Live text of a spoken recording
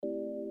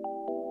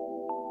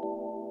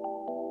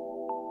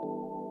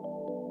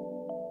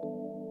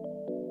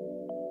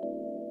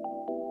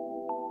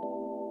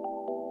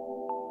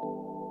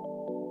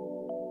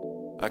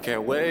I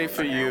can't wait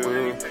for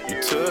you. You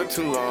took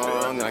too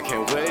long. I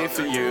can't wait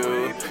for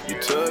you.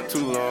 You took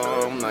too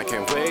long. I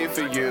can't wait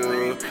for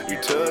you. You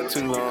took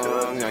too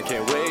long. I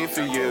can't wait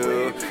for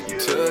you. You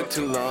took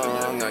too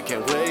long. I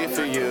can't wait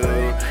for you.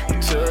 You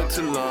took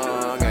too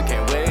long. I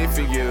can't wait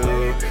for you.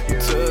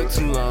 You took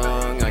too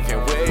long. I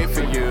can't wait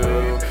for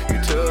you.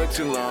 You took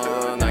too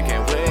long. I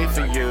can't wait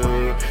for you.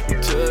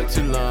 You took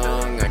too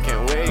long. I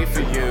can't wait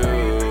for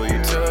you.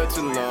 You took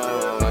too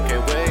long. I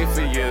can't wait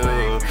for you.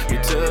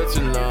 You took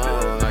too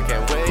long. I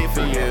can't wait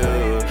for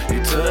you.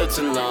 You took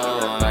too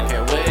long. I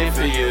can't wait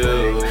for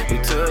you.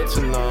 You took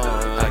too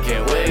long. I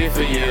can't wait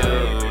for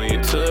you.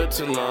 You took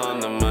too long.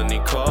 The money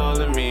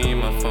calling me,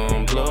 my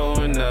phone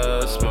blowing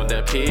up. Smoke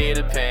that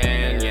Peter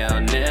Pan, yeah,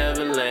 I'll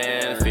never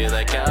land. Feel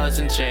like I was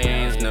in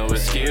chains, no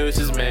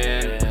excuses,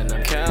 man.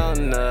 I'm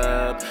counting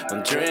up,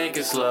 I'm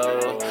drinking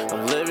slow.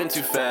 I'm living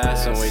too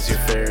fast, I'm way too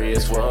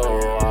furious,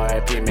 whoa.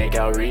 R.I.P. make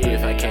out reef,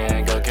 I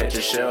can't go catch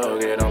a show.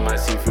 Get on my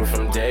seafood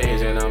from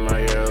Days and on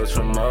my euros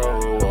from Mo.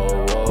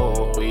 Whoa,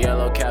 whoa.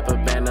 Yellow cap a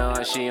band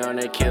on, she on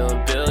the Kill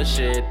Bill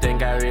shit.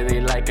 Think I really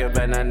like her,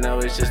 but I know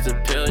it's just a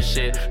pill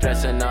shit.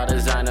 Dressing all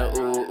designer,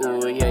 ooh,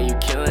 ooh, yeah, you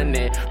killing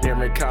it.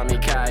 Never call me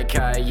Kai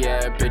Kai,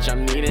 yeah, bitch,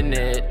 I'm needing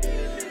it.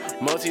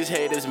 Most these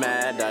haters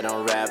mad, I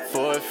don't rap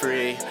for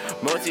free.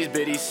 Most these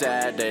biddies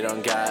sad, they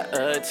don't got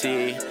a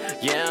T.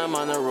 Yeah, I'm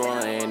on the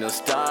roll, ain't no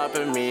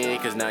stopping me.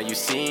 Cause now you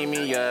see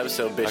me up,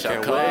 so bitch,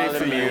 I'm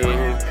calling me.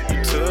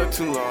 You took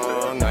too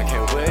long, I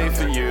can't wait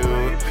for you.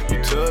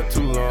 You took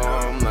too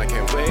long, I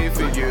can't wait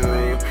for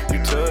you.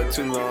 You took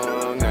too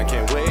long, I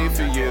can't wait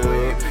for you.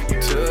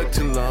 You took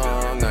too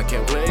long, I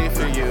can't wait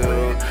for you.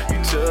 You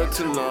took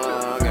too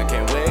long, I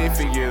can't wait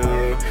for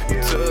you.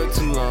 You took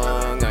too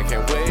long, I can't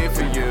wait for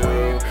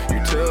you.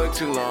 You took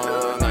too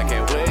long, I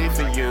can't wait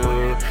for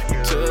you.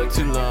 You took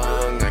too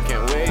long, I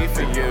can't wait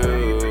for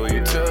you.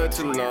 You took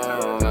too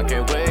long, I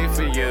can't wait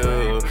for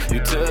you.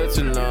 You took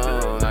too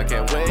long, I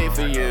can't wait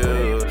for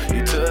you.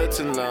 You took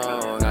too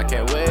long, I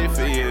can't wait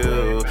for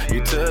you.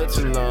 You took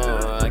too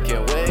long, I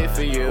can't wait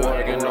for you.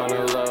 Working on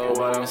the low,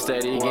 but I'm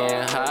steady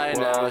getting high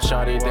now.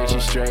 Shawty thinks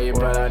she's straight,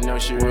 but I know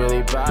she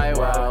really buy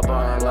well.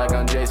 Ballin' like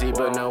I'm Jay-Z,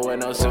 but no with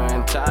no suit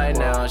and tie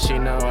now. She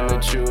knowin' the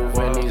truth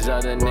when these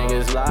other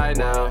niggas lie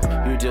now.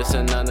 You just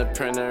another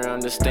printer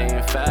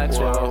understanding facts,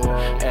 whoa.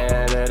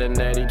 Ed and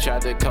Eddie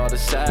tried to call the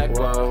sack,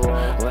 whoa.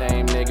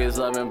 Lame niggas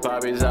loving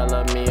Barbies, I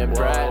love me a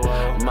brat.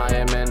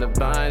 Maya Amanda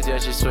Bynes, yeah,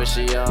 she swear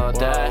she all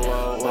that.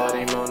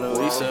 Body Mona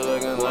Lisa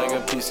looking like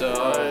a piece of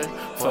art.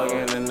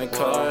 Fucking in the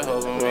car,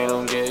 hoping we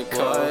don't get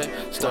caught.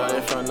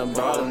 Started from the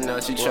bottom, now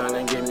she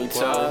tryna get me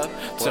top.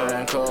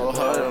 Turn cold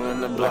harder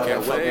in the block, I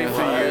can't wait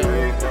for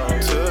you.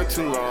 You took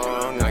too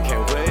long, I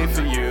can't wait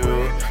for you.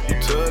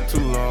 You took too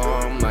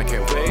long, I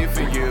can't wait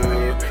for you.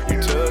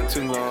 You took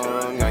too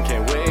long, I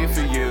can't wait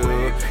for you.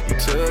 You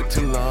took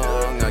too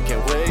long, I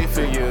can't wait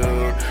for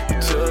you. You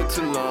took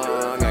too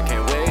long, I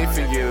can't wait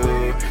for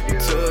you. You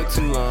took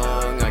too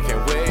long, I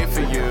can't wait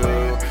for you.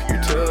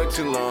 You took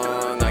too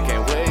long, I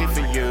can't wait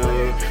for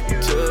you.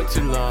 You took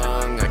too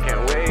long, I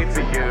can't wait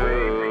for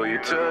you. You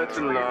took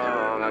too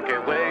long, I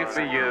can't wait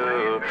for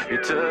you.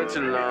 You took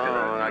too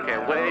long, I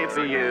can't wait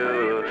for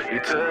you. You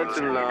took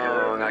too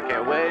long, I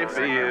can't wait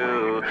for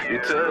you. You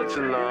took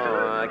too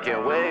long, I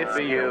can't wait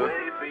for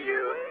you.